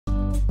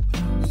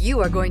You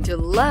are going to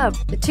love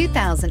the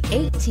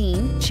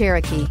 2018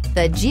 Cherokee.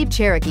 The Jeep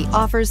Cherokee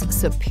offers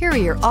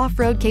superior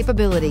off-road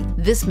capability.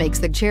 This makes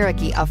the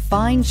Cherokee a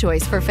fine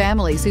choice for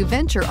families who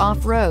venture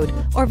off-road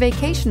or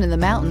vacation in the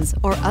mountains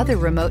or other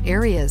remote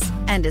areas,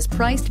 and is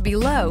priced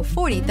below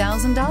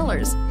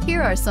 $40,000.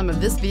 Here are some of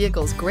this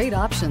vehicle's great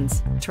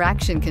options: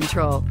 traction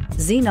control,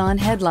 xenon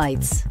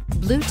headlights,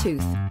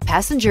 Bluetooth,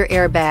 passenger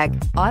airbag,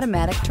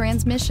 automatic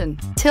transmission,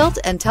 tilt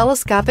and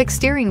telescopic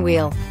steering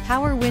wheel,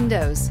 power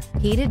windows,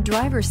 heated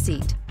driver's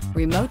seat,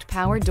 remote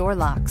power door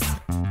locks,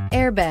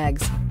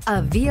 airbags.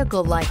 A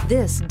vehicle like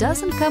this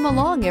doesn't come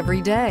along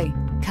every day.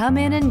 Come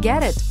in and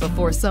get it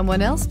before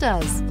someone else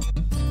does.